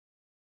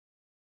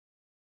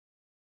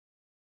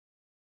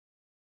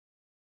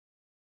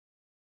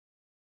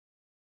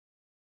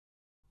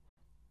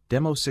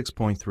Demo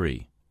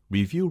 6.3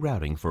 Review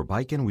Routing for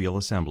Bike and Wheel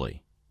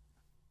Assembly.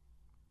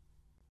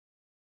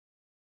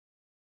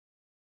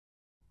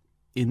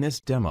 In this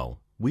demo,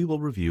 we will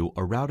review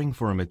a routing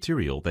for a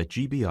material that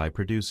GBI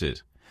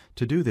produces.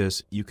 To do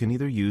this, you can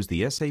either use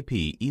the SAP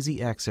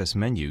Easy Access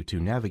menu to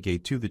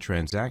navigate to the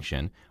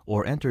transaction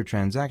or enter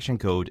transaction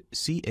code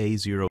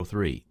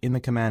CA03 in the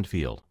command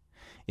field.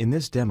 In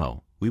this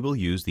demo, we will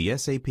use the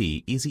SAP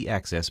Easy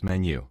Access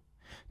menu.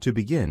 To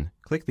begin,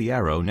 click the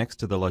arrow next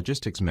to the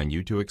Logistics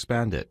menu to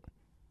expand it.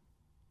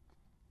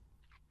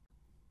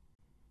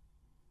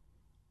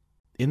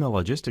 In the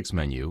Logistics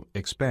menu,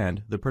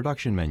 expand the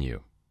Production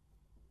menu.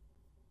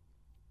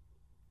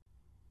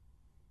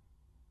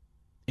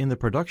 In the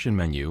Production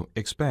menu,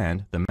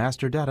 expand the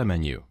Master Data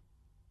menu.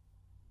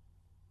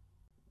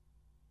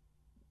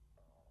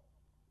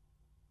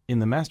 In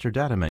the Master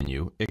Data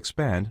menu,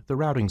 expand the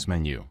Routings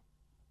menu.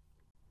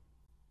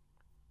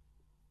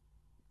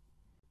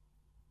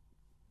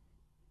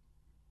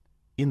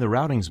 In the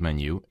Routings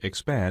menu,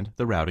 expand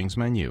the Routings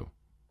menu.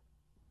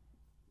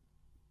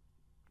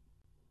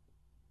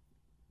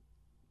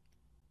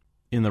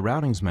 In the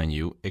Routings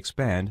menu,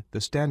 expand the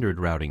Standard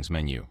Routings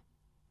menu.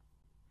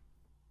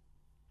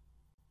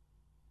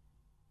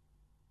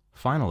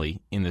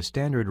 Finally, in the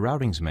Standard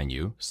Routings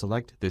menu,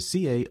 select the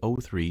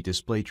CA03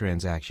 display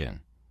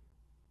transaction.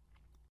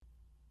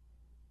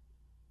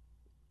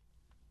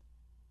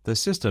 The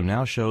system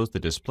now shows the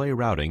Display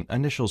Routing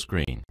initial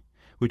screen,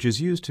 which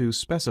is used to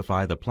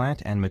specify the plant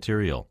and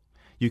material.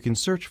 You can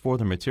search for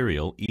the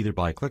material either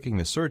by clicking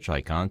the search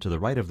icon to the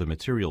right of the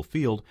material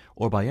field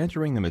or by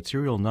entering the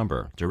material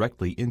number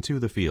directly into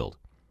the field.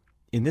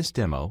 In this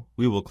demo,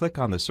 we will click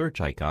on the search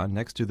icon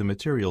next to the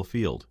material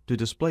field to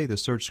display the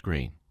search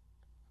screen.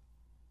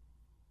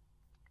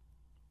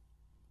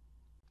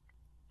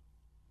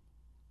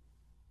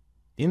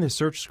 In the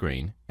search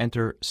screen,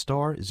 enter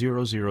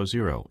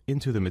 *000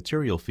 into the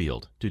material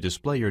field to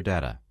display your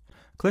data.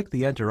 Click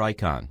the Enter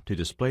icon to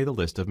display the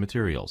list of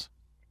materials.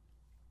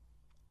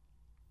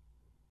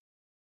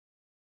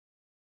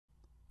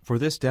 For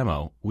this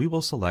demo, we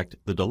will select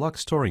the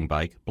Deluxe Touring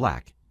Bike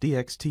Black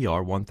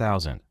DXTR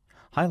 1000.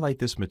 Highlight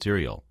this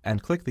material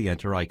and click the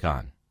Enter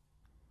icon.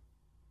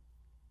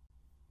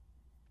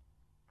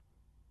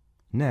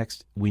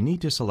 Next, we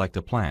need to select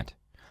a plant.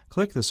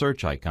 Click the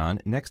search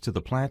icon next to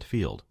the plant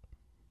field.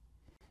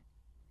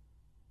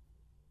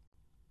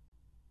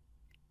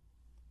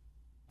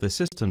 The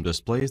system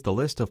displays the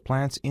list of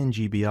plants in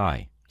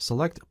GBI.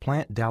 Select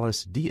Plant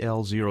Dallas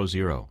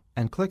DL00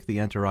 and click the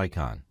Enter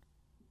icon.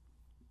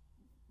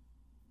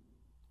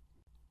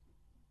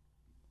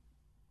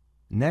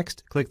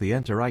 Next, click the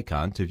Enter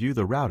icon to view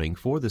the routing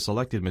for the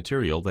selected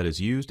material that is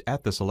used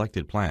at the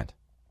selected plant.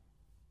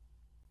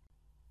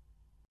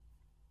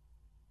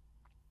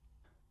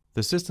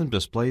 The system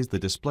displays the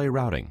Display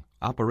Routing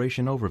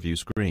Operation Overview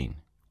screen,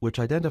 which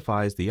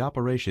identifies the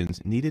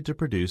operations needed to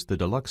produce the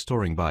Deluxe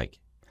Touring Bike.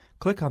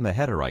 Click on the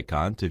Header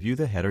icon to view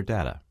the header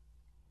data.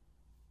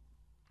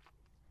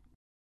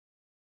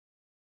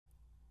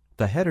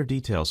 The Header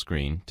Detail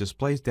screen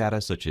displays data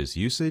such as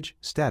usage,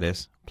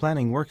 status,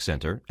 planning work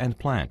center, and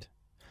plant.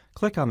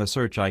 Click on the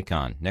search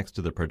icon next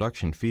to the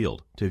Production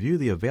field to view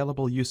the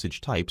available usage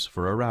types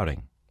for a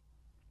routing.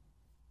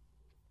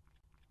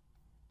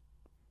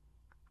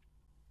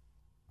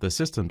 The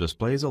system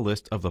displays a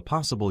list of the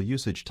possible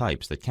usage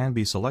types that can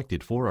be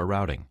selected for a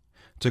routing.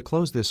 To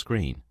close this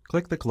screen,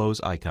 click the Close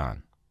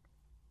icon.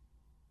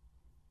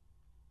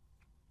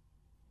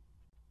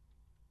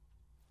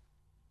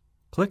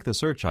 Click the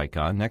search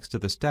icon next to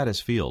the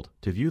Status field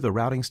to view the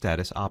routing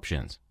status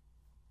options.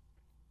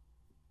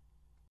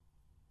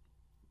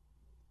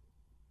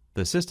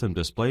 The system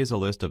displays a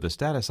list of the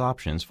status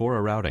options for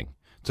a routing.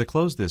 To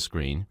close this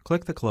screen,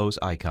 click the Close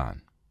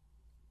icon.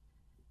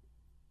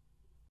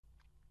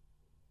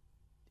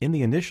 In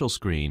the initial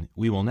screen,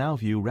 we will now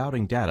view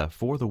routing data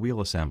for the wheel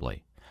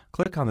assembly.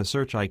 Click on the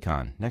search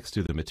icon next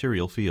to the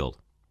Material field.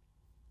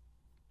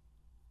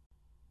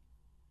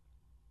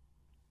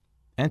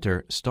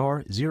 Enter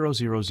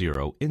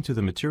 *000 into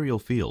the Material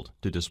field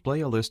to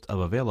display a list of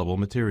available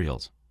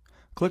materials.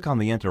 Click on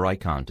the Enter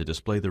icon to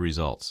display the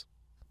results.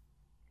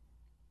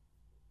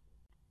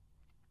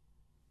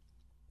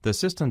 The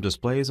system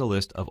displays a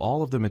list of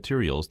all of the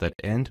materials that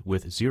end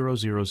with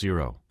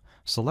 000.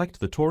 Select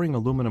the Touring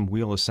Aluminum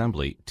Wheel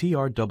Assembly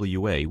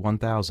TRWA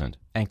 1000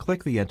 and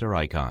click the Enter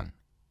icon.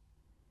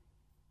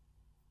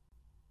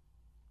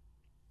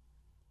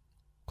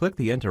 Click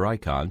the Enter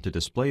icon to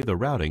display the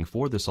routing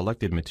for the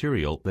selected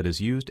material that is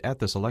used at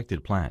the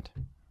selected plant.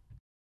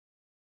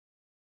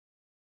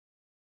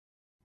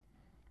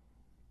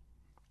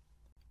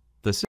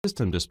 The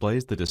system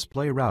displays the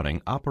Display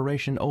Routing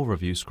Operation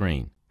Overview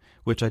screen,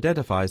 which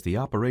identifies the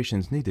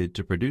operations needed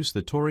to produce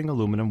the Touring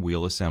Aluminum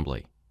Wheel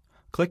Assembly.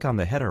 Click on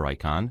the Header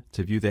icon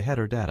to view the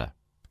header data.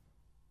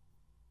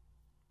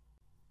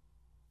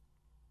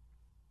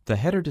 The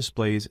header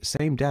displays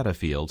same data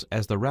fields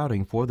as the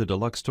routing for the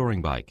Deluxe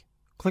Touring Bike.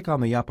 Click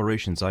on the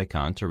Operations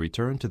icon to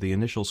return to the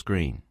initial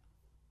screen.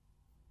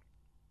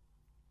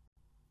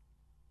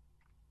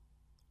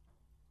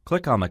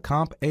 Click on the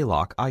Comp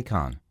ALOC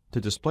icon to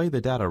display the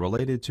data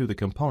related to the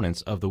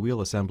components of the wheel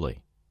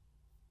assembly.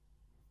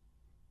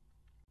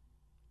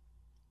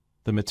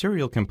 The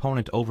Material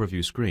Component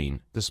Overview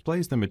screen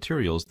displays the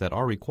materials that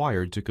are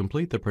required to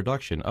complete the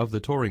production of the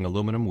touring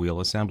aluminum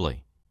wheel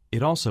assembly.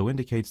 It also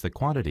indicates the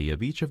quantity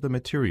of each of the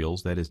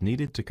materials that is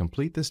needed to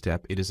complete the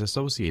step it is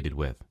associated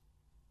with.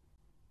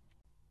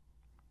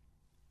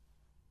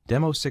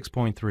 Demo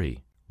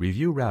 6.3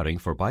 Review Routing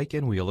for Bike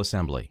and Wheel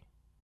Assembly.